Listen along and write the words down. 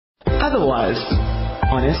Otherwise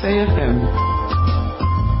on SAFM.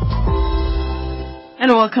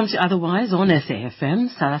 And welcome to Otherwise on SAFM,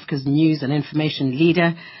 South Africa's news and information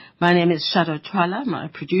leader. My name is Shado Twala, my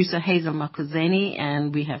producer Hazel Makuzeni,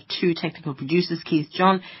 and we have two technical producers, Keith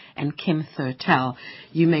John and Kim Thurtell.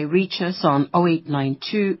 You may reach us on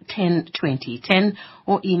 0892 10 20 10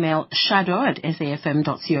 or email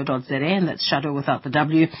shado@safm.co.za, and that's Shado without the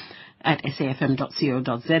W, at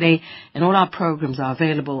safm.co.za, and all our programs are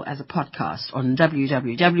available as a podcast on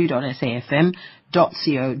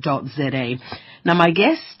www.safm.co.za. Now, my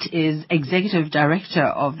guest is Executive Director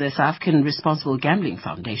of the South African Responsible Gambling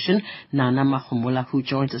Foundation, Nana Mahumula, who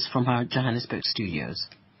joins us from our Johannesburg studios.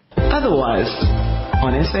 Otherwise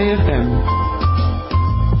on SAFM.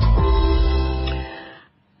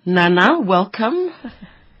 Nana, welcome.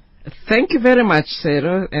 Thank you very much,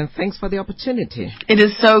 Sarah, and thanks for the opportunity. It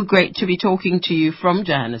is so great to be talking to you from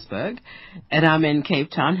Johannesburg, and I'm in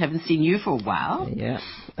Cape Town. Haven't seen you for a while. Yeah.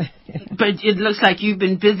 But it looks like you've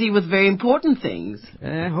been busy with very important things.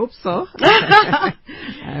 I hope so. I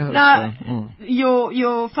hope now, so.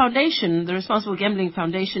 Your foundation, the Responsible Gambling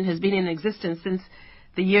Foundation, has been in existence since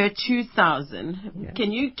the year 2000. Yeah.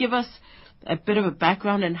 Can you give us a bit of a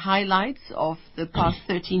background and highlights of the past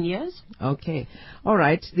 13 years? Okay. All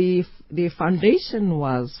right. The foundation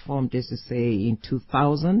was formed, as you say, in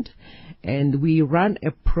 2000, and we run a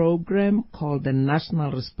program called the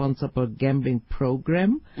National Responsible Gambling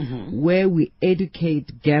Program, where we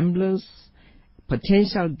educate gamblers,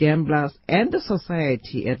 potential gamblers, and the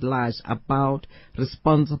society at large about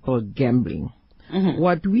responsible gambling.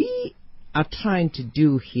 What we are trying to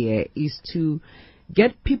do here is to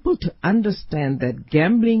get people to understand that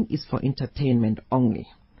gambling is for entertainment only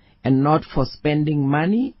and not for spending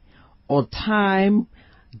money or time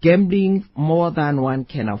gambling more than one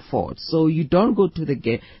can afford. So you don't go to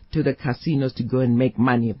the casinos to go and make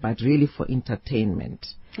money, but really for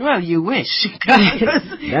entertainment. Well, you wish.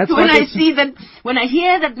 That's when I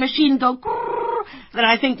hear that machine go, then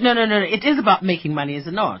I think, no, it is about making money, is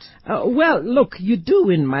it not? Well, look, you do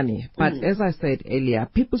win money, but as I said earlier,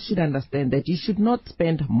 people should understand that you should not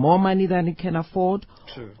spend more money than you can afford.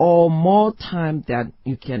 True. Or more time than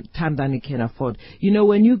you can afford. You know,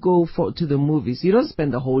 when you go to the movies, you don't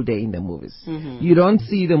spend the whole day in the movies. You don't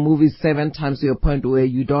see the movies 7 times to a point where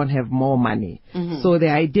you don't have more money. So the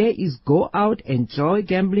idea is go out, enjoy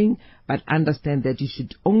gambling, but understand that you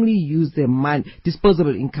should only use the money,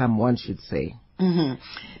 disposable income, one should say.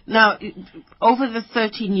 Now, over the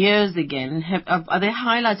 13 years again, are there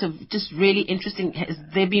highlights of just really interesting? Has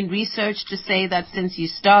there been research to say that since you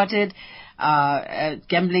started,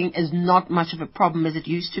 gambling is not much of a problem as it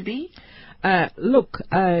used to be? Look,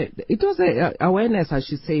 it was awareness, I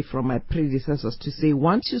should say, from my predecessors to say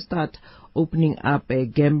once you start opening up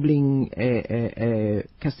gambling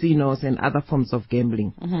casinos and other forms of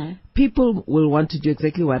gambling, people will want to do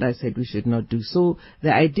exactly what I said we should not do. So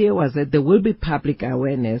the idea was that there will be public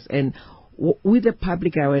awareness, and with the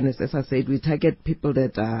public awareness, as I said, we target people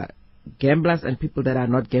that are gamblers and people that are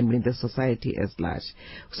not gambling, the society as large.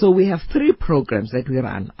 So we have 3 programs that we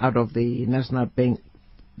run out of the National Bank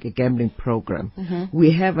Gambling Program.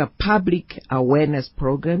 We have a public awareness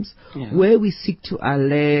programs where we seek to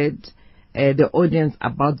alert the audience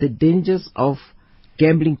about the dangers of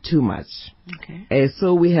gambling too much.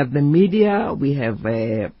 So we have the media, we have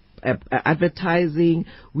advertising,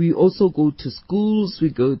 we also go to schools, we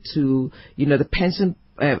go to, the pension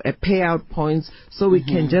payout points, so we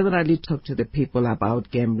can generally talk to the people about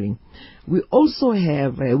gambling. We also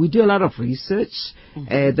have, we do a lot of research.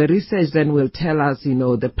 The research then will tell us,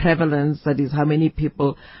 the prevalence, that is how many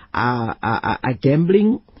people are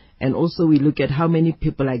gambling. And also we look at how many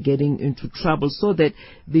people are getting into trouble, so that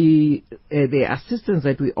the assistance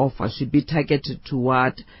that we offer should be targeted to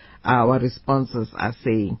what our responses are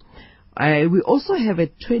saying. We also have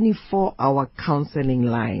a 24-hour counseling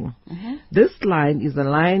line. This line is a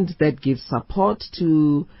line that gives support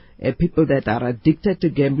to people that are addicted to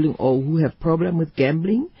gambling or who have problem with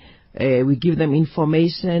gambling. We give them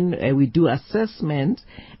information, we do assessment,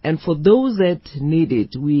 and for those that need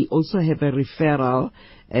it, we also have a referral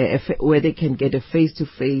where they can get a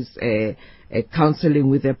face-to-face counseling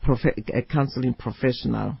with a counseling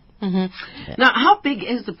professional. Now, how big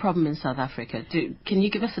is the problem in South Africa? Can you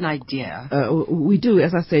give us an idea? We do,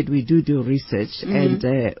 as I said, we do research, and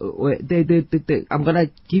I'm going to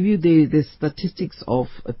give you the statistics of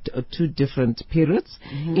 2 different periods.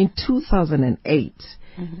 In 2008,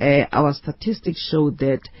 our statistics showed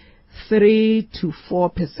that 3 to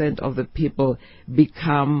 4% of the people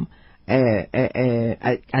become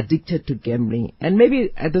addicted to gambling. And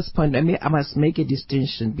maybe at this point, I must make a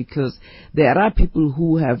distinction, because there are people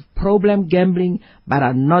who have problem gambling but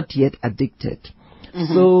are not yet addicted.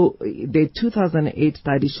 So the 2008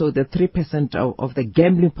 study showed that 3% of the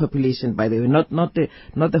gambling population, by the way, not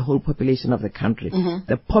the whole population of the country,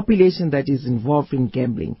 the population that is involved in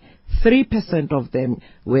gambling, 3% of them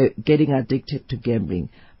were getting addicted to gambling.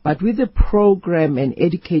 But with the program and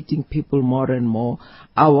educating people more and more,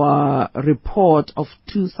 our report of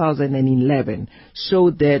 2011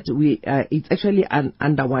 showed that it's actually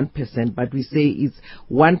under 1%, but we say it's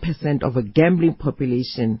 1% of a gambling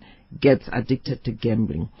population gets addicted to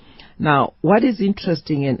gambling. Now, what is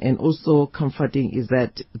interesting and also comforting is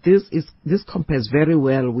that this compares very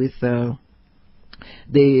well with the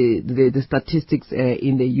statistics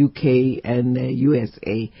in the UK and the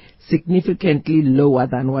USA, significantly lower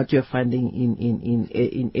than what you're finding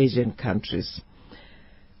in Asian countries.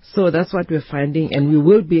 So that's what we're finding, and we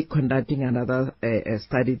will be conducting another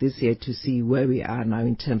study this year to see where we are now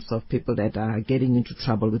in terms of people that are getting into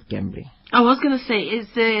trouble with gambling. I was going to say, is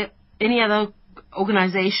there any other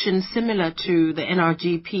organization similar to the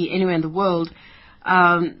NRGP anywhere in the world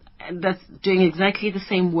that's doing exactly the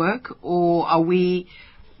same work, or are we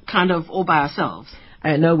kind of all by ourselves?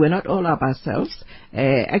 No, we're not all by ourselves.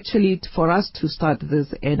 Actually, for us to start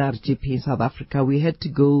this NRGP in South Africa, we had to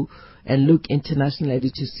go and look internationally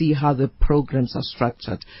to see how the programs are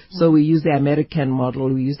structured. So we use the American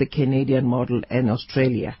model, we use the Canadian model, and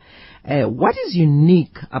Australia. What is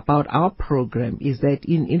unique about our program is that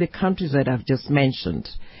in the countries that I've just mentioned,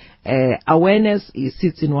 awareness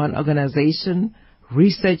sits in one organization,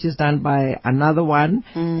 research is done by another one,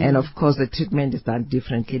 and of course the treatment is done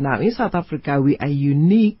differently. Now in South Africa, we are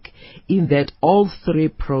unique in that all three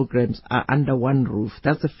programs are under one roof.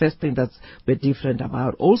 That's the first thing that's we're different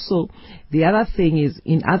about. Also, the other thing is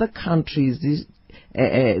in other countries,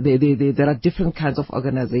 there are different kinds of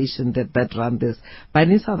organizations that run this. But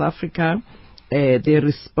in South Africa, the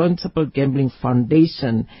Responsible Gambling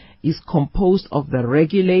Foundation is composed of the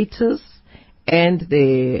regulators and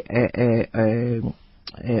the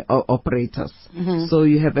operators. So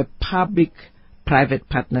you have a public-private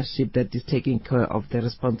partnership that is taking care of the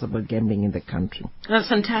responsible gambling in the country. That's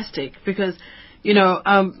fantastic, because,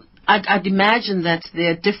 I'd imagine that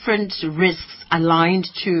there are different risks aligned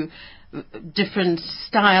to different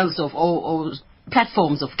styles of or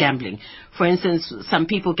platforms of gambling. For instance, some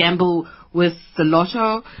people gamble with the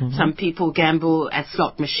lotto, some people gamble at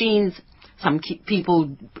slot machines, some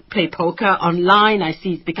people play poker online. I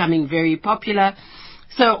see it's becoming very popular.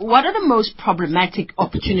 So what are the most problematic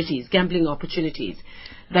opportunities, gambling opportunities,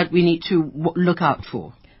 that we need to look out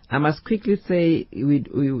for? I must quickly say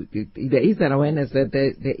there is an awareness that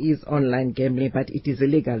there is online gambling, but it is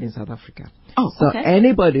illegal in South Africa. Oh, so okay.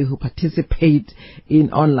 Anybody who participates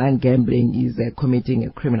in online gambling is committing a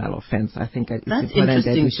criminal offense. I think it's That's important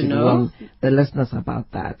that we should warn the listeners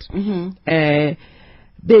about that.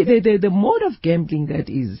 The mode of gambling that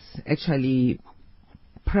is actually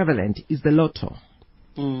prevalent is the lotto.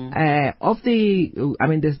 The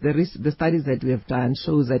studies that we have done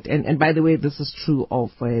shows that, and by the way, this is true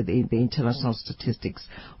of the international statistics.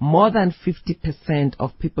 More than 50%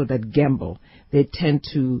 of people that gamble, they tend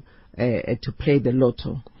to play the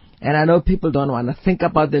lotto. And I know people don't want to think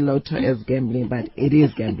about the lotto as gambling, but it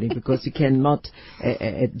is gambling because you cannot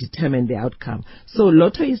determine the outcome. So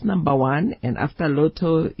lotto is number one, and after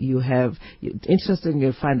lotto, interestingly,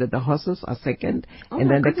 you'll find that the horses are second, and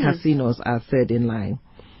then the casinos are third in line.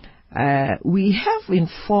 We have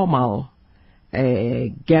informal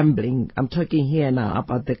gambling. I'm talking here now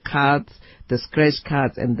about the cards, the scratch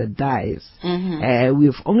cards, and the dice.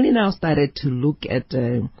 We've only now started to look at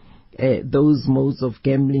those modes of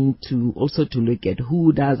gambling to look at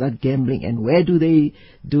who does that gambling and where do they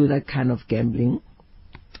do that kind of gambling.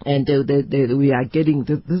 And we are getting,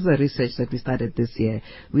 this is a research that we started this year.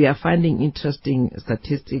 We are finding interesting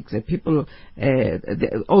statistics that people,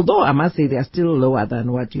 although I must say they are still lower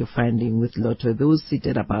than what you're finding with lotto. Those sit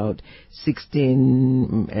at about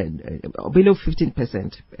 16, below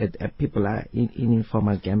 15% people are in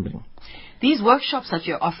informal gambling. These workshops that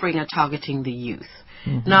you're offering are targeting the youth.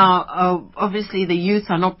 Now, obviously the youth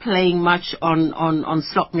are not playing much on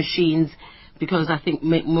slot machines, because I think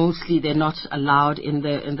mostly they're not allowed in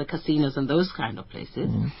the casinos and those kind of places.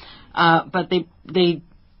 But they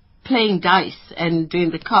playing dice and doing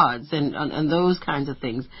the cards and those kinds of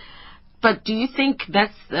things. But do you think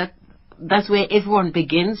that's where everyone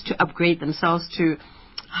begins to upgrade themselves to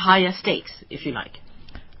higher stakes, if you like?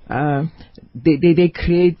 They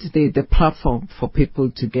create the platform for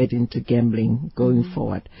people to get into gambling going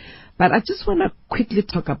forward. But I just want to quickly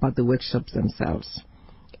talk about the workshops themselves.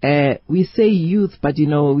 We say youth, but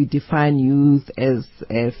we define youth as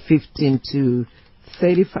 15 to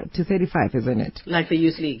 35, isn't it? Like the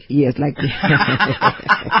Youth League. Yes, like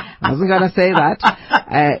I wasn't gonna say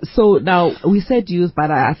that. So now we said youth, but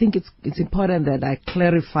I think it's important that I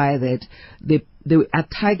clarify that they are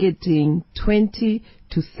targeting 20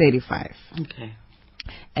 to 35. Okay.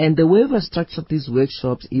 And the way we've structured these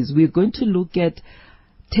workshops is we're going to look at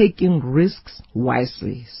taking risks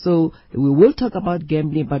wisely. So we will talk about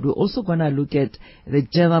gambling, but we're also going to look at the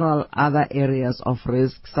general other areas of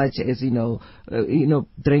risk, such as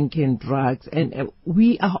drinking, drugs, and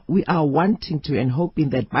we are wanting to and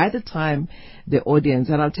hoping that by the time the audience,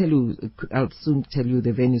 and I'll soon tell you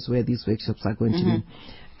the venues where these workshops are going to be.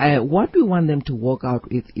 What we want them to walk out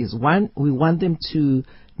with is, one, we want them to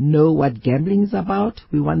know what gambling is about.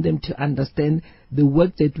 We want them to understand the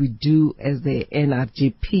work that we do as the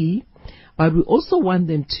NRGP, but we also want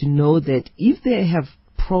them to know that if they have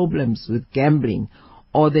problems with gambling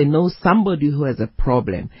or they know somebody who has a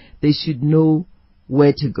problem, they should know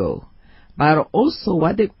where to go. But also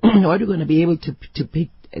what we're going to be able to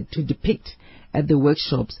depict at the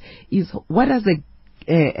workshops is what does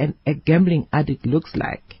a gambling addict looks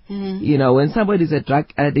like. When somebody's a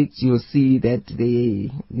drug addict, you'll see that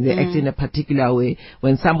they act in a particular way.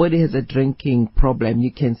 When somebody has a drinking problem,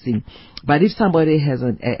 you can see. But if somebody has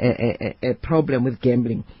a problem with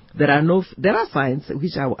gambling, there are signs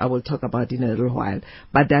which I will talk about in a little while,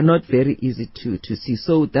 but they're not very easy to see.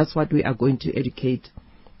 So that's what we are going to educate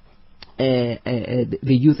the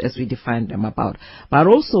youth as we define them about. But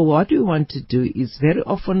also what we want to do is, very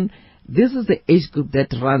often this is the age group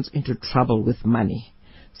that runs into trouble with money.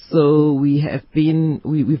 So we've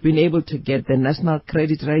been able to get the National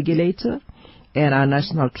Credit Regulator and our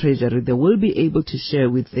National Treasury. They will be able to share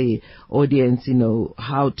with the audience,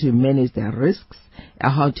 how to manage their risks,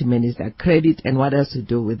 how to manage their credit, and what else to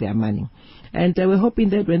do with their money. And we're hoping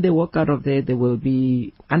that when they walk out of there, they will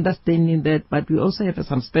be understanding that. But we also have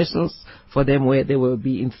some specials for them where they will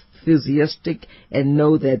be enthusiastic and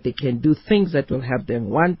know that they can do things that will help them,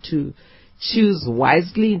 one, to choose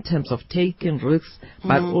wisely in terms of taking risks,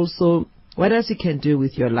 but also what else you can do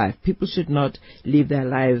with your life. People should not live their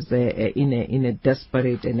lives in a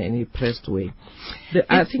desperate and an oppressed way.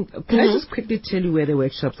 I think, can I just quickly tell you where the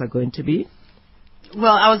workshops are going to be?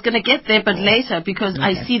 Well, I was going to get there, but later, because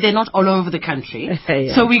I see they're not all over the country.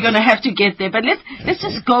 Yeah. So we're going to have to get there. But let's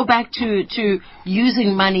just go back to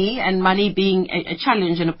using money and money being a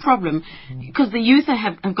challenge and a problem, because the youth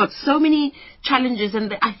have got so many challenges,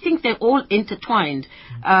 and I think they're all intertwined,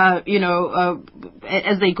 as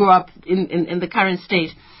they grow up in the current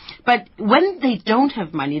state. But when they don't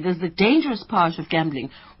have money, there's the dangerous part of gambling,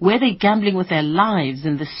 where they're gambling with their lives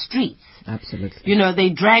in the streets. Absolutely. They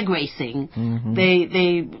drag racing,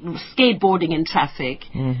 they skateboarding in traffic,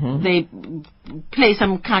 they play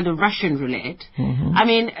some kind of Russian roulette. I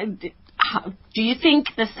mean, do you think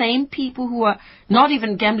the same people who are not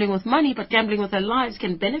even gambling with money but gambling with their lives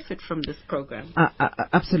can benefit from this program?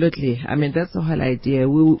 Absolutely. I mean, that's the whole idea.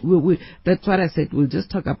 That's what I said. We'll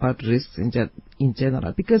just talk about risks in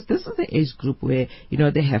general, because this is the age group where,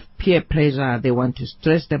 they have peer pressure, they want to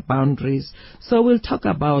stretch their boundaries. So we'll talk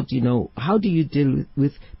about, how do you deal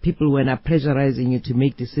with people when are pressurizing you to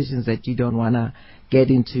make decisions that you don't want to get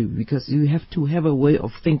into, because you have to have a way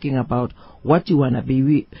of thinking about what you want to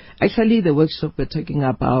be. The workshop we're talking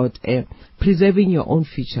about preserving your own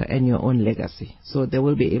future and your own legacy. So they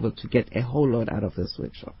will be able to get a whole lot out of this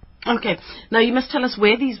workshop. Okay. Now you must tell us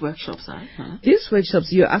where these workshops are. These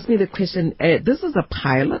workshops, you asked me the question, this is a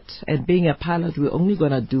pilot, and being a pilot, we're only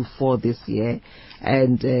going to do 4 this year.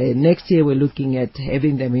 And next year we're looking at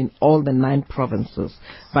having them in all the 9 provinces.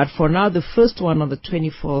 But for now, the first one on the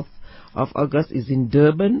 24th of August is in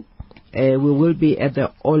Durban. We will be at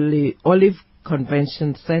the Olive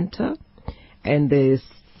Convention Center, and the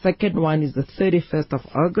second one is the 31st of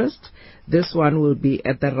August. This one will be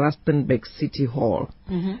at the Rustenburg City Hall.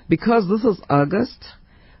 Because this is August,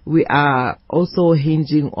 we are also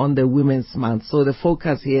hinging on the Women's Month. So the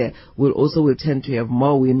focus here will tend to have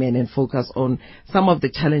more women and focus on some of the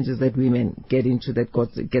challenges that women get into that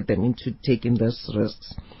get them into taking those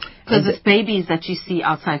risks. Because it's babies that you see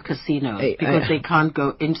outside casinos because they can't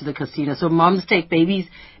go into the casino. So moms take babies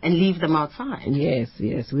and leave them outside. Yes.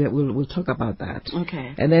 We'll talk about that.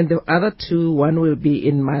 Okay. And then the other 2, one will be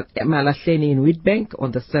in Malahleni in Witbank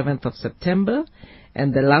on the 7th of September.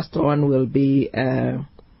 And the last one will be in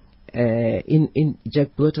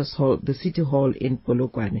Jack Botha's Hall, the City Hall in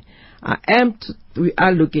Polokwane. We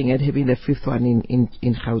are looking at having the 5th one in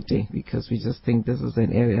Gauteng, because we just think this is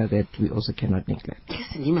an area that we also cannot neglect.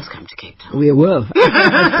 Listen, you must come to Cape Town. We will.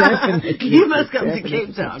 Definitely. You must come to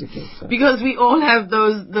Cape Town. Because we all have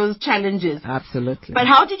those challenges. Absolutely. But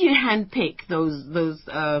how did you handpick those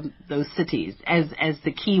cities as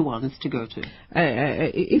the key ones to go to?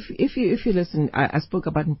 If you listen, I spoke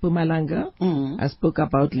about Mpumalanga, I spoke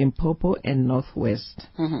about Limpopo and Northwest,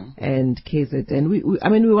 and KZN. We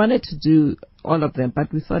wanted to do all of them,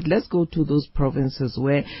 but we thought, let's go to those provinces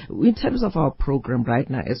where, in terms of our program right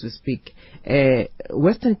now as we speak,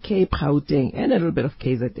 Western Cape, Gauteng, and a little bit of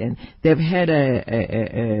KZN, they've had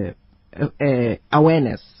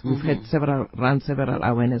awareness. We've had several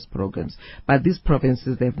awareness programs, but these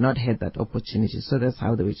provinces, they've not had that opportunity, so that's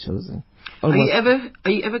how they were chosen. Are you ever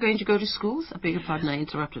going to go to schools? I beg your pardon, I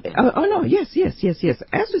interrupted that. Oh no, yes.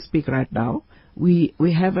 As we speak right now, we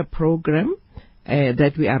have a program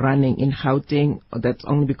that we are running in Gauteng. That's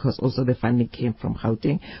only because also the funding came from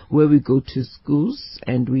Gauteng, where we go to schools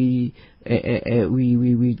and we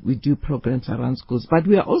do programs around schools. But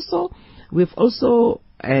we've also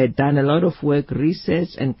done a lot of work,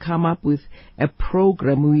 research, and come up with a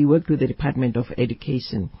program. We work with the Department of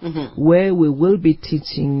Education, where we will be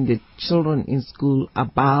teaching the children in school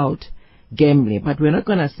about gambling. But we're not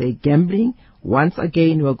going to say gambling. Once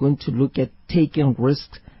again, we're going to look at taking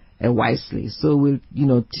risks wisely. So we'll,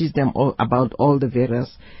 teach them all about all the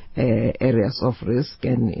various areas of risk,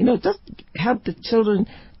 and, just help the children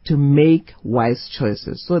to make wise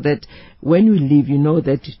choices, so that when you leave,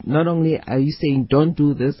 that not only are you saying don't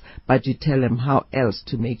do this, but you tell them how else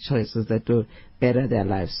to make choices that will better their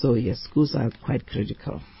lives. So yes, schools are quite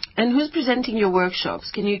critical. And who's presenting your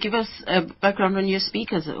workshops? Can you give us a background on your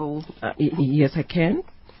speakers? Yes, I can.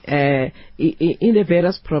 In the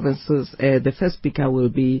various provinces, the first speaker will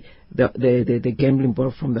be the gambling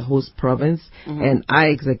board from the host province, and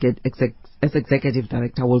I, as executive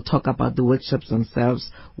director, will talk about the workshops themselves,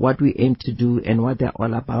 what we aim to do, and what they're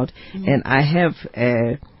all about. And I have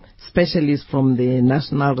specialists from the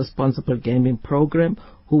National Responsible Gambling Program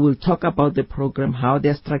who will talk about the program, how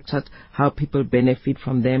they're structured, how people benefit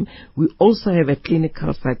from them. We also have a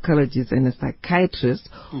clinical psychologist and a psychiatrist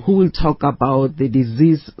who will talk about the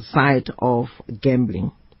disease side of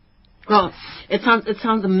gambling. Well, it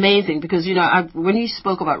sounds amazing, because when you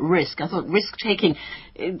spoke about risk, I thought risk taking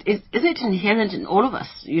isn't it inherent in all of us?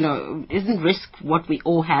 Isn't risk what we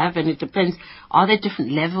all have, and it depends. Are there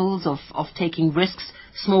different levels of taking risks,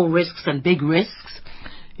 small risks and big risks?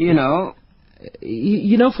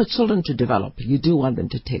 For children to develop, you do want them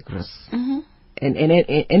to take risks. And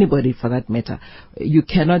anybody for that matter, you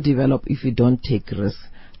cannot develop if you don't take risks.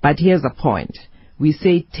 But here's the point. We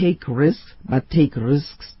say take risks, but take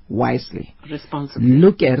risks wisely. Responsibly.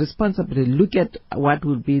 Look at what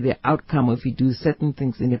will be the outcome if you do certain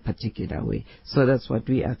things in a particular way. So that's what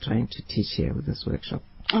we are trying to teach here with this workshop.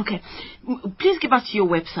 Okay. Please give us your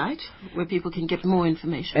website where people can get more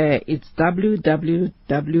information. It's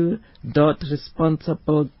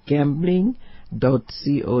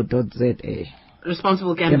www.responsiblegambling.co.za.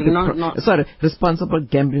 Responsible gambling,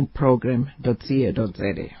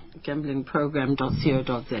 responsiblegamblingprogram.co.za.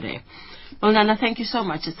 Gamblingprogram.co.za. Well, Nana, thank you so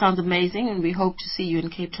much. It sounds amazing, and we hope to see you in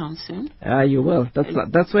Cape Town soon. You will.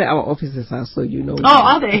 That's where our offices are, so you know. Oh,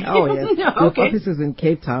 are they? Oh, yes. Okay. We have offices in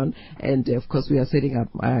Cape Town, and of course we are setting up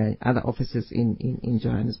other offices in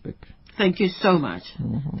Johannesburg. Thank you so much.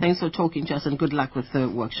 Thanks for talking to us, and good luck with the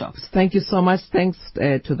workshops. Thank you so much. Thanks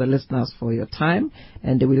to the listeners for your time,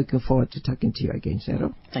 and we're looking forward to talking to you again,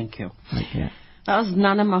 Shado. Thank you. Okay. That was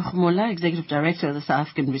Nana Mahmola, Executive Director of the South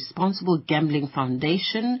African Responsible Gambling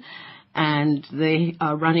Foundation, and they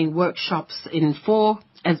are running workshops in 4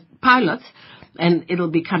 as pilots, and it'll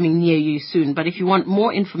be coming near you soon. But if you want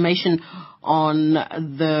more information on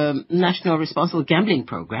the National Responsible Gambling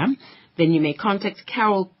Program, then you may contact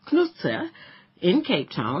Carol Knutzer in Cape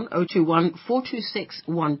Town,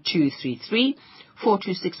 021-426-1233,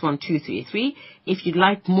 426-1233. If you'd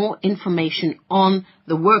like more information on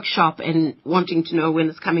the workshop and wanting to know when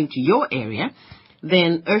it's coming to your area,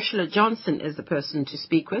 then Ursula Johnson is the person to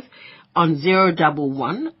speak with on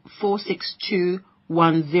 011-462-1087,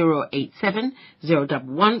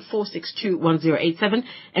 011-462-1087.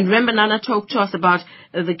 And remember, Nana talked to us about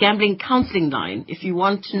the gambling counseling line. If you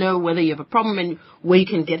want to know whether you have a problem and where you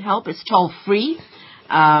can get help, it's toll free.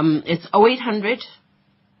 It's 0800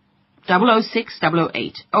 006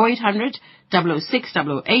 008, 0800 006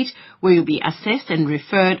 008, where you'll be assessed and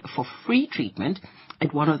referred for free treatment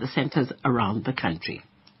at one of the centers around the country.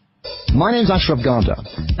 My name's Ashraf Garda,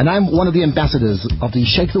 and I'm one of the ambassadors of the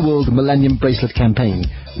Shake the World Millennium Bracelet campaign,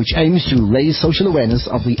 which aims to raise social awareness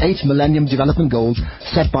of the 8 Millennium Development Goals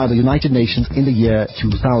set by the United Nations in the year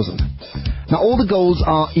 2000. Now, all the goals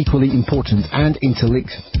are equally important and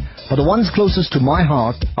interlinked, but the ones closest to my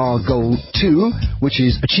heart are Goal 2, which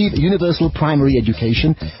is achieve universal primary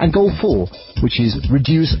education, and Goal 4, which is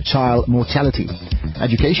reduce child mortality.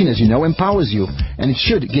 Education, as you know, empowers you, and it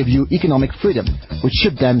should give you economic freedom, which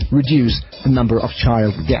should then reduce the number of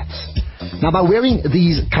child deaths. Now, by wearing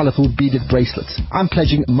these colorful beaded bracelets, I'm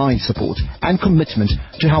pledging my support and commitment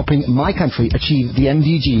to helping my country achieve the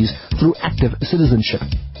MDGs through active citizenship.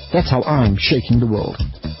 That's how I'm shaking the world.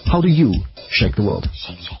 How do you shake the world?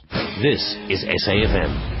 This is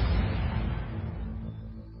SAFM.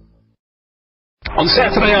 On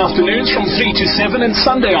Saturday afternoons from 3 to 7 and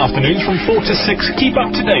Sunday afternoons from 4 to 6, keep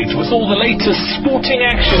up to date with all the latest sporting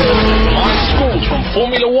action. Live scores from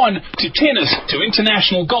Formula 1 to tennis to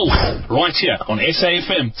international golf. Right here on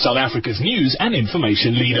SAFM, South Africa's news and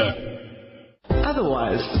information leader.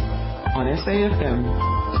 Otherwise, on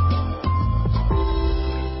SAFM.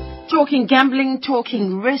 Talking gambling,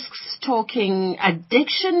 talking risks, talking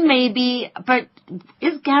addiction maybe, but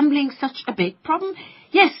is gambling such a big problem?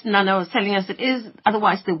 Yes, Nana was telling us it is,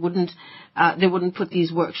 otherwise they wouldn't put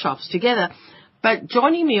these workshops together. But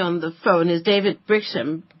joining me on the phone is David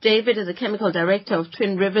Brixham. David is a chemical director of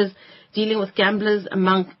Twin Rivers, dealing with gamblers,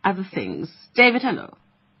 among other things. David, hello.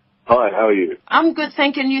 Hi, how are you? I'm good,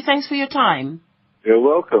 thank you, and you. Thanks for your time. You're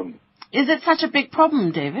welcome. Is it such a big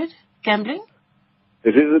problem, David, gambling?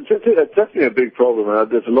 It is it's definitely a big problem.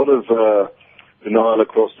 There's a lot of denial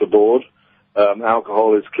across the board.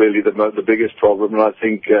 Alcohol is clearly the biggest problem, and I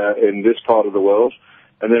think in this part of the world.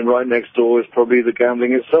 And then right next door is probably the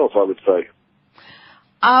gambling itself, I would say.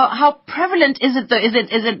 How prevalent is it, though? Is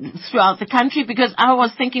it throughout the country? Because I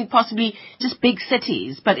was thinking possibly just big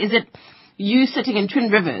cities, but is it you sitting in Twin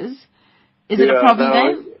Rivers? Is it a problem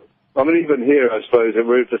there? I mean, even here, I suppose,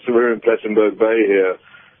 we're in Plettenberg Bay here.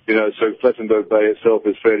 You know, so Plettenberg Bay itself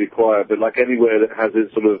is fairly quiet, but like anywhere that has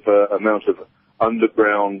its sort of amount of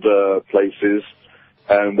underground places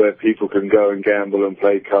and where people can go and gamble and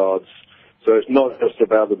play cards. So it's not just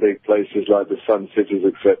about the big places like the Sun Cities,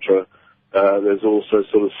 etc. There's also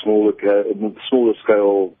sort of smaller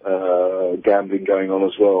scale gambling going on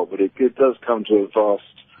as well. But it does come to it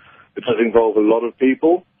does involve a lot of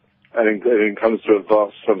people, and it comes to a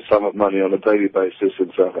vast sum of money on a daily basis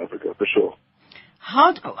in South Africa, for sure.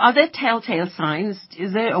 Are there telltale signs?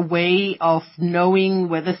 Is there a way of knowing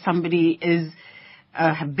whether somebody is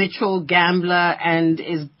a habitual gambler and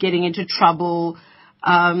is getting into trouble?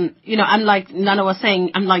 Unlike Nana was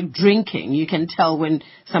saying, unlike drinking, you can tell when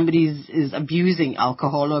somebody is abusing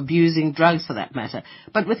alcohol or abusing drugs for that matter.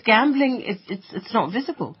 But with gambling, it's not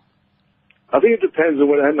visible. I think it depends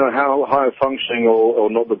on how high functioning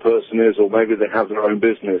or not the person is, or maybe they have their own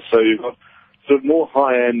business. So you've got sort of more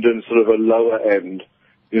high end and sort of a lower end.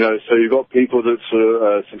 You know, so you've got people that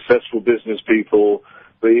are successful business people,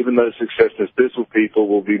 but even those successful business people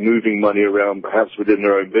will be moving money around perhaps within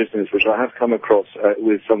their own business, which I have come across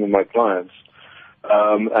with some of my clients.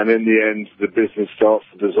 And in the end, the business starts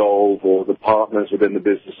to dissolve, or the partners within the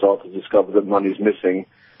business start to discover that money's missing.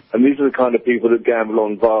 And these are the kind of people that gamble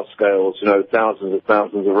on vast scales, you know, thousands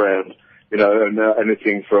of rand, you know, and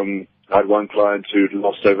anything from, I had one client who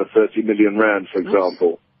lost over 30 million rand, for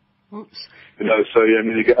example. Oops. You know, so I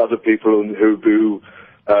mean, you get other people who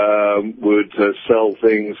would sell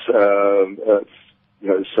things,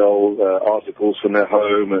 sell articles from their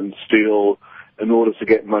home and steal in order to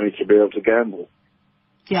get money to be able to gamble.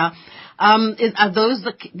 Yeah. Are those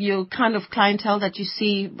your kind of clientele that you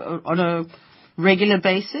see on a regular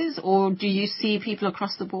basis, or do you see people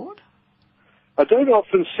across the board? I don't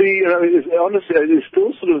often see, honestly, it's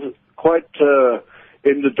still sort of quite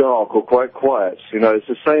in the dark or quite quiet. You know, it's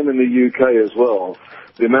the same in the UK as well.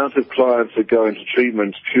 The amount of clients that go into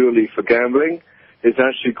treatment purely for gambling is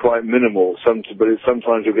actually quite minimal. But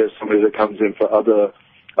sometimes you'll get somebody that comes in for other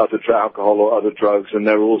alcohol or other drugs, and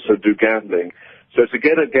they'll also do gambling. So to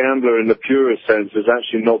get a gambler in the purest sense is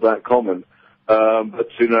actually not that common. But,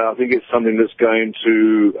 you know, I think it's something that's going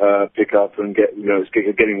to pick up and it's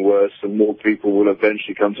getting worse, and more people will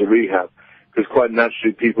eventually come to rehab. Because quite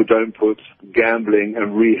naturally, people don't put gambling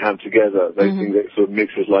and rehab together. They think that sort of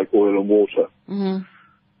mixes like oil and water. Mm-hmm.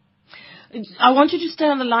 I want you to stay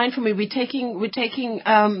on the line for me. We're taking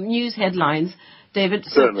news headlines, David.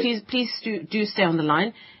 So please do stay on the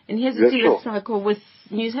line. And here's a Cycle with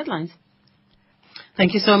news headlines.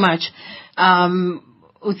 Thank you so much.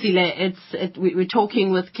 Utsile, we're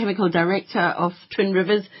talking with Chemical Director of Twin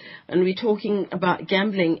Rivers, and we're talking about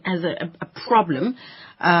gambling as a problem.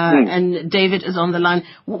 And David is on the line.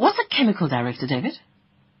 What's a Chemical Director, David?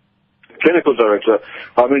 Clinical Director.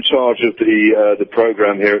 I'm in charge of the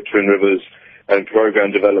program here at Twin Rivers and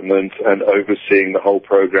program development and overseeing the whole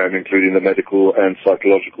program, including the medical and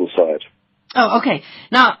psychological side. Oh, okay.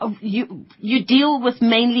 Now, you deal with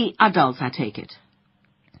mainly adults, I take it?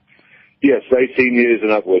 Yes, 18 years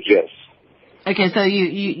and upwards, yes. Okay, so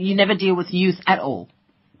you never deal with youth at all?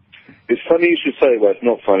 It's funny you should say, well, it's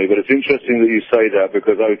not funny, but it's interesting that you say that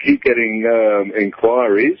because I keep getting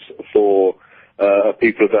inquiries for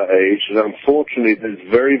people of that age, and unfortunately there's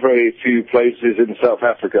very, very few places in South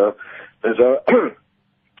Africa that are, that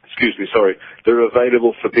are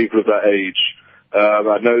available for people of that age.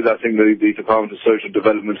 I know that I think the Department of Social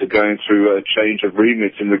Development are going through a change of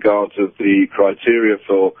remit in regards of the criteria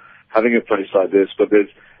for having a place like this, but there's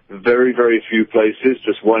very, very few places,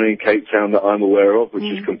 just one in Cape Town that I'm aware of, which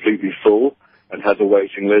is completely full and has a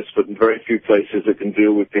waiting list, but very few places that can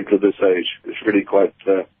deal with people of this age. It's really quite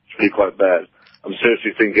bad. I'm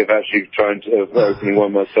seriously thinking of actually trying to opening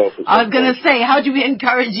one myself. I was going to say, how do we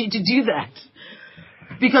encourage you to do that?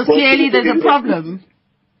 Because clearly there's a problem.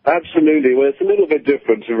 Absolutely. Well, it's a little bit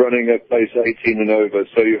different to running a place 18 and over,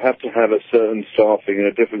 so you have to have a certain staffing and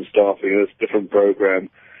a different staffing and a different program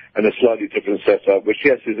and a slightly different setup, which,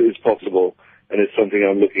 yes, is possible, and it's something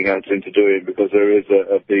I'm looking into doing because there is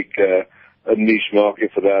a big a niche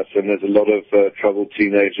market for that, and there's a lot of troubled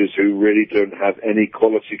teenagers who really don't have any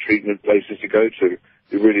quality treatment places to go to.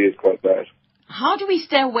 It really is quite bad. How do we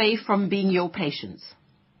stay away from being your patients?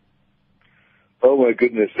 Oh, my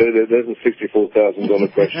goodness, there's a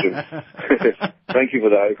 $64,000 question. Thank you for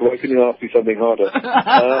that. Why couldn't you ask me something harder?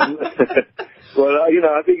 Well, I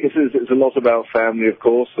think it's a lot about family, of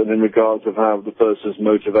course, and in regards of how the person's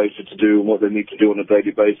motivated to do and what they need to do on a daily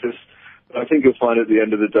basis. But I think you'll find at the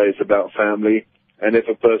end of the day it's about family, and if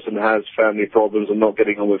a person has family problems and not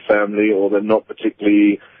getting on with family, or they're not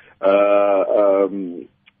particularly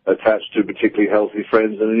attached to particularly healthy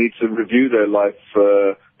friends, then they need to review their life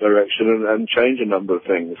direction and change a number of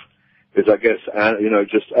things. Is, I guess,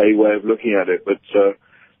 just a way of looking at it. But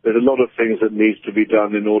there's a lot of things that needs to be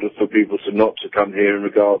done in order for people to not to come here in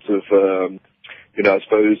regards of, I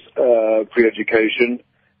suppose, pre-education,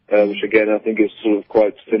 which again I think is sort of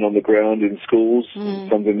quite thin on the ground in schools.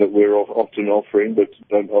 Something that we're often offering, but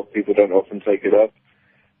people don't often take it up.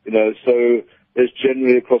 So there's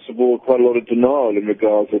generally across the board quite a lot of denial in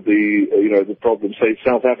regards of the problem. Say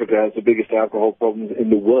South Africa has the biggest alcohol problem in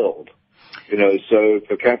the world, so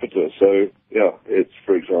per capita. So yeah, it's,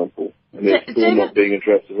 for example, and it's still not being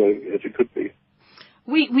addressed as it could be.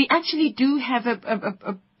 We actually do have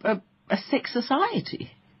a sick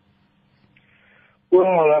society. Well,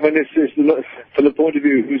 I mean, it's from the point of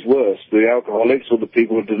view, who's worse, the alcoholics or the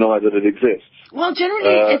people who deny that it exists? Well,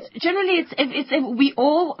 generally, we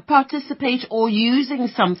all participate or using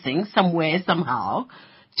something somewhere somehow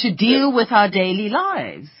to deal with our daily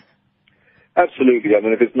lives. Absolutely. I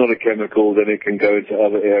mean, if it's not a chemical, then it can go into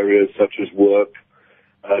other areas such as work,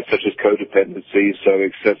 such as codependency, so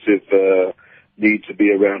excessive need to be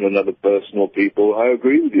around another person or people. I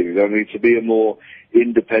agree with you. I mean, to be a more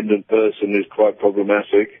independent person is quite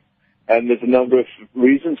problematic, and there's a number of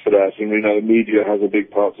reasons for that. And media has a big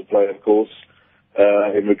part to play, of course,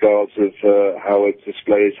 in regards of how it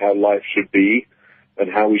displays how life should be and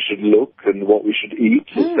how we should look and what we should eat,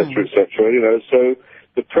 etc., etc. So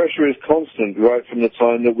the pressure is constant, right from the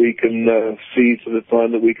time that we can see to the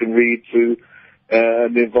time that we can read to,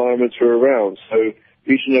 and the environments we're around. So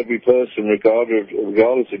each and every person,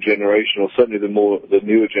 regardless of generation, or certainly the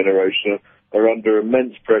newer generation, are under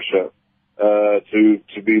immense pressure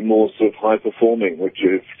to be more sort of high performing, which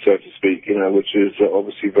is, so to speak, which is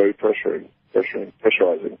obviously very pressurizing.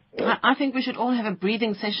 Yeah. I think we should all have a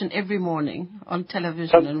breathing session every morning on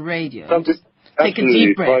television and radio. Take a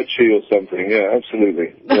deep breath. Tai Chi or something. Yeah,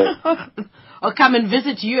 absolutely. Yeah. Or come and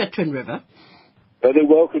visit you at Twin River. They're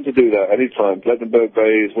welcome to do that anytime. Plettenberg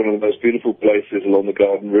Bay is one of the most beautiful places along the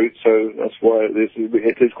Garden Route, so that's why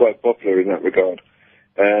it is quite popular in that regard.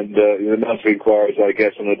 And the amount of inquiries I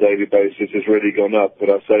get on a daily basis has really gone up.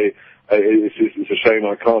 But I say it's a shame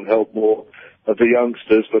I can't help more of the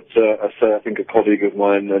youngsters. But I think a colleague of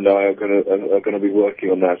mine and I are going to be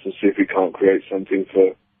working on that and see if we can't create something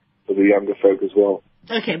for the younger folk as well.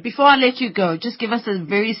 Okay, before I let you go, just give us a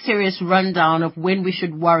very serious rundown of when we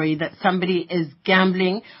should worry that somebody is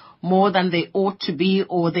gambling more than they ought to be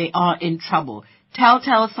or they are in trouble.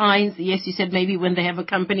 Telltale signs, yes, you said maybe when they have a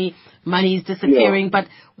company, money is disappearing, but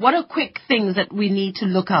what are quick things that we need to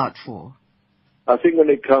look out for? I think when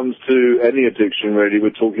it comes to any addiction, really, we're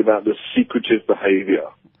talking about the secretive behavior.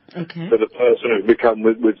 Okay. So the person has become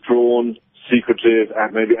withdrawn, secretive,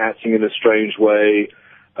 maybe acting in a strange way.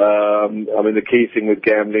 I mean, the key thing with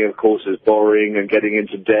gambling, of course, is borrowing and getting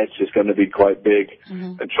into debt is going to be quite big,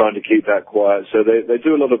 and trying to keep that quiet. So they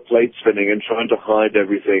do a lot of plate spinning and trying to hide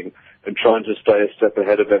everything and trying to stay a step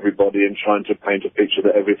ahead of everybody and trying to paint a picture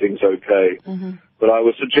that everything's okay. But I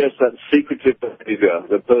would suggest that secretive behavior,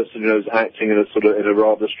 the person who is acting in a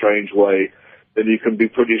rather strange way, then you can be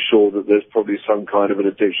pretty sure that there's probably some kind of an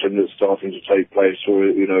addiction that's starting to take place, or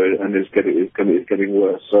and is getting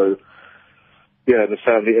worse. So, yeah, the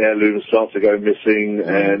family heirlooms start to go missing,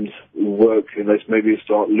 and work, and they maybe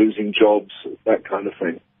start losing jobs, that kind of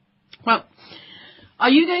thing. Well, are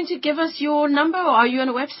you going to give us your number, or are you on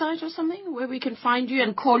a website or something where we can find you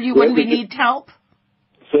and call you when we need help?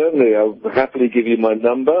 Certainly, I'll happily give you my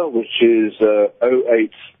number, which is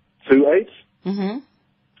 0828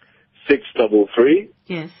 633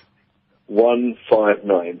 Yes.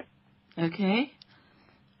 159. Okay.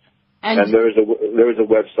 And there is a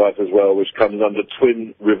website as well, which comes under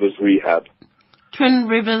Twin Rivers Rehab. Twin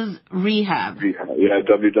Rivers Rehab. Yeah,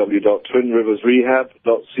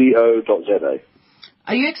 www.twinriversrehab.co.za.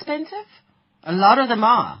 Are you expensive? A lot of them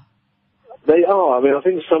are. They are. I mean, I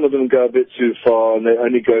think some of them go a bit too far, and they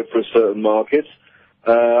only go for a certain market.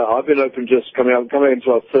 I've been open just coming into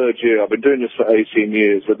our third year. I've been doing this for 18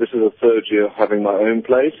 years, but this is the third year of having my own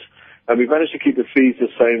place. And we've managed to keep the fees the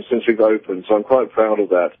same since we've opened, so I'm quite proud of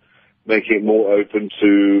that, making it more open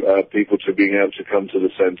to people to being able to come to the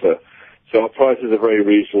centre. So our prices are very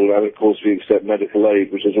reasonable, and of course we accept medical aid,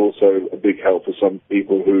 which is also a big help for some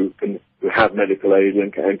people who have medical aid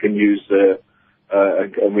and can use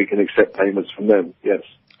and we can accept payments from them. Yes.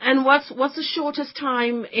 And what's the shortest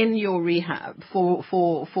time in your rehab for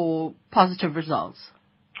positive results?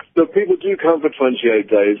 Look, people do come for 28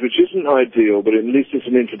 days, which isn't ideal, but at least it's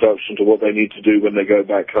an introduction to what they need to do when they go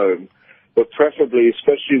back home. But preferably,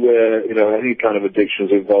 especially where, any kind of addiction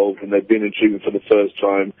is involved and they've been in treatment for the first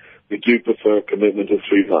time, we do prefer a commitment of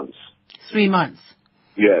 3 months. 3 months?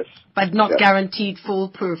 Yes. But not guaranteed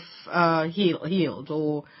foolproof healed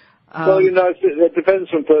or... Well, it depends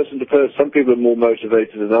from person to person. Some people are more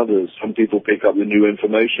motivated than others. Some people pick up the new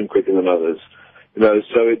information quicker than others.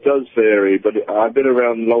 So it does vary, but I've been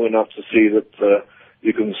around long enough to see that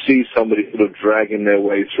you can see somebody sort of dragging their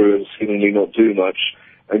way through and seemingly not do much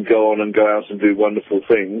and go out and do wonderful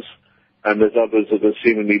things. And there's others that are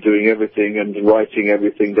seemingly doing everything and writing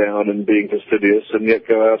everything down and being fastidious and yet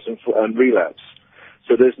go out and relapse.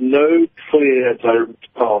 So there's no clear direct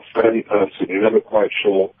path for any person. You're never quite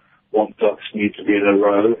sure what ducks need to be in a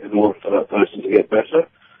row in order for that person to get better.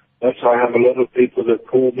 That's why I have a lot of people that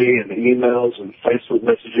call me and emails and Facebook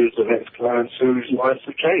messages of ex-clients whose lives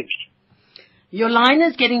have changed. Your line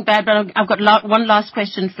is getting bad, but I've got one last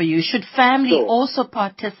question for you. Should family also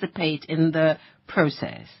participate in the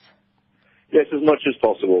process? Yes, as much as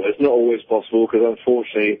possible. It's not always possible because,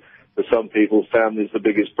 unfortunately, for some people, family is the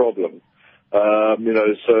biggest problem. But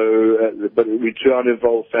we try and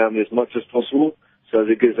involve family as much as possible, so that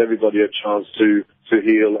it gives everybody a chance to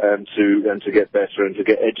heal and to get better and to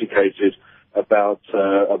get educated about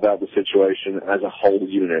the situation as a whole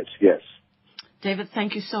unit. Yes. David,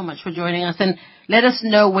 thank you so much for joining us, and let us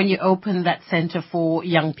know when you open that centre for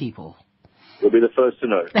young people. We'll be the first to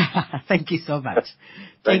know. Thank you so much.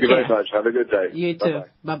 Thank you very much. Have a good day. You too.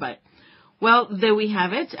 Bye-bye. Well, there we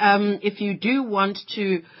have it. If you do want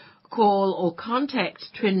to call or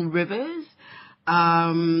contact Twin Rivers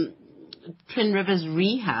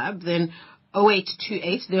Rehab, then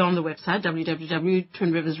 0828, they're on the website,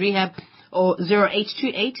 www.twinriversrehab, or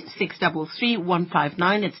 0828 633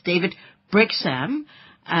 159. It's David Brixham,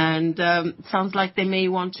 and sounds like they may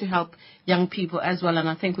want to help young people as well, and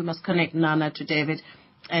I think we must connect Nana to David,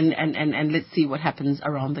 and let's see what happens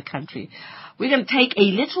around the country. We're going to take a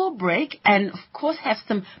little break and, of course, have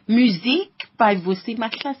some music by Vusi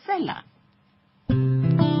Mahlasela.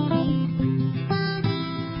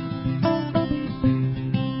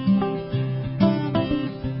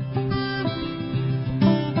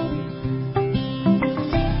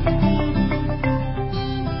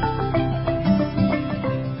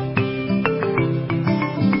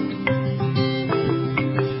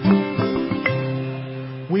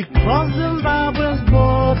 We crossed Zimbabwe's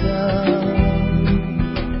border,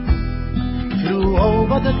 flew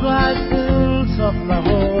over the dry fields of my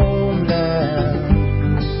homeland,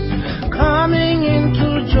 coming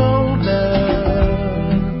into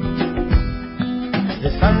Joburg.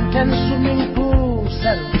 The fountain, swimming pools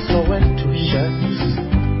and so intuitions,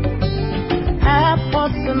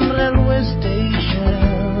 airports and railway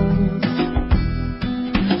stations,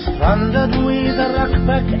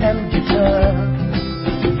 back and guitar.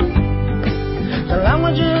 The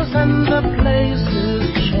languages and the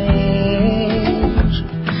places change,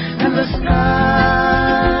 and the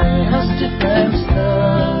sky has different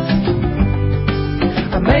stars.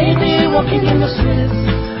 I may be walking in the streets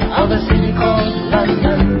of a city called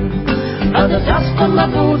London, but the dust on my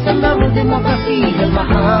boots and the rhythm of my feet and my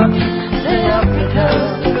heart say Africa.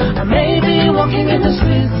 I may be walking in the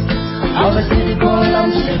streets of a city called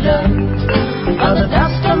Amsterdam, but the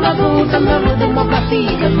dust on my boots and the rhythm of my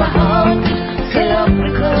feet and my heart say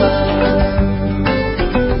Africa.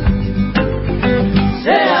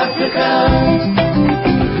 Say Africa.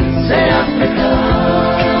 Say Africa.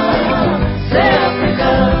 Say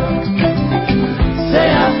Africa. Say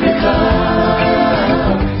Africa.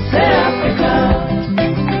 Say Africa.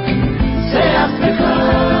 Say Africa.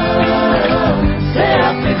 Say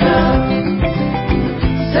Africa.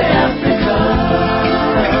 Say Africa.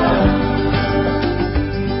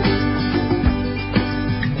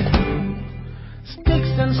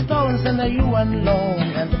 Sticks and stones and the UN loan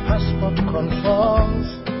and passport controls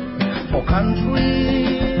for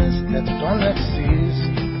countries that don't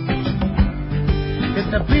exist.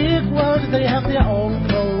 It's a big world, they have their own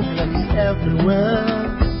problems everywhere,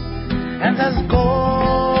 and there's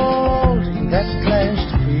gold in that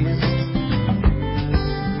clenched fist.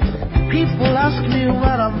 People ask me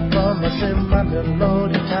where I'm from, I say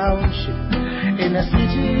Mamelodi Township, in a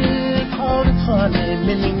city called Tshwane,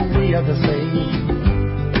 meaning we are the same.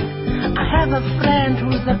 I have a friend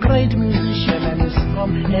who's a great musician and is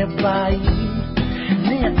from Ebai,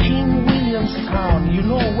 near King Williamstown, you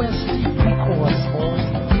know where Steve Biko was born.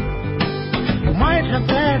 You might have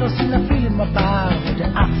heard or seen a film about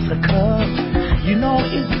Africa. You know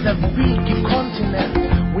it's a big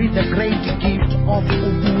continent with a great gift of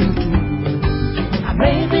Ubuntu. I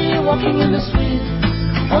may be walking in the streets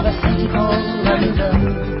of a city called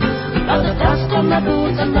London, but the dust on my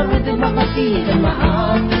boots and the rhythm of my feet and my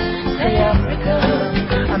heart say Africa.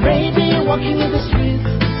 I may be walking in the streets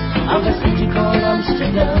of a city called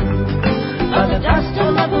Amsterdam, but the dust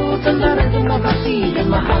on my boots and the rhythm of my feet and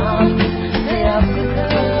my heart say Africa.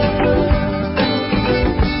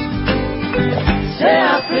 Say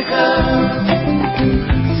Africa.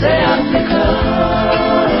 Say Africa.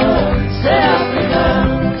 Say Africa.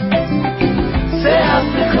 Say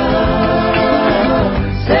Africa.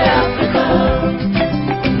 Say Africa.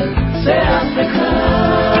 Say Africa.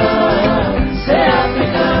 Say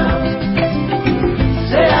Africa.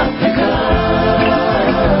 Say Africa.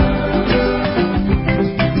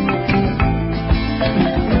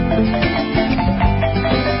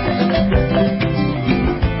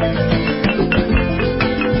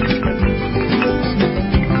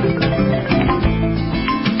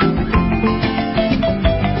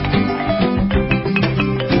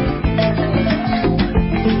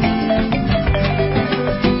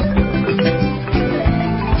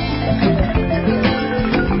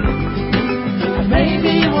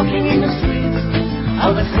 Walking in the streets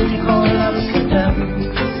of a city called Amsterdam,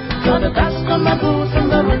 saw the dust on my boots and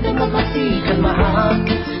the rhythm of my feet and my heart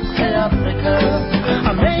say Africa.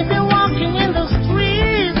 I may be walking in the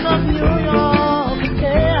streets of New York,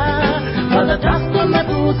 yeah, saw the dust on my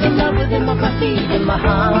boots and the rhythm of my feet and my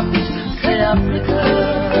heart say Africa.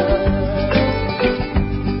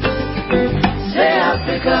 Say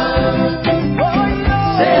Africa.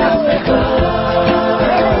 Say Africa.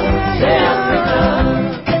 Say Africa. Say Africa.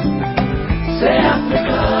 Say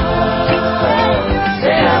Africa.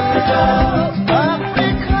 Say Africa.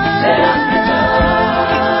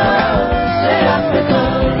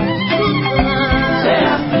 Say Africa. Say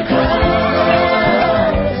Africa.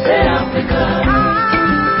 Say Africa.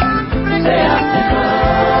 Say Africa.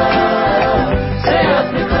 Say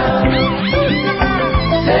Africa.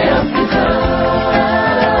 Say Africa.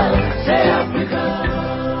 Say Africa.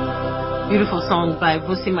 Beautiful song by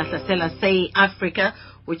Vusi Mahlasela, Say Africa,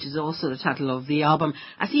 which is also the title of the album.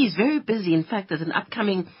 I see he's very busy. In fact, there's an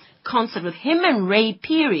upcoming concert with him and Ray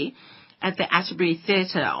Peary at the Atterbury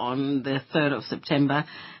Theatre on the 3rd of September,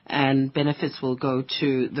 and benefits will go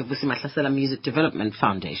to the Vusi Mahlasela Music Development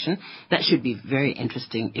Foundation. That should be very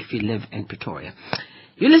interesting if you live in Pretoria.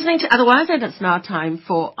 You're listening to Otherwise, and it's now time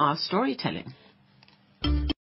for our storytelling.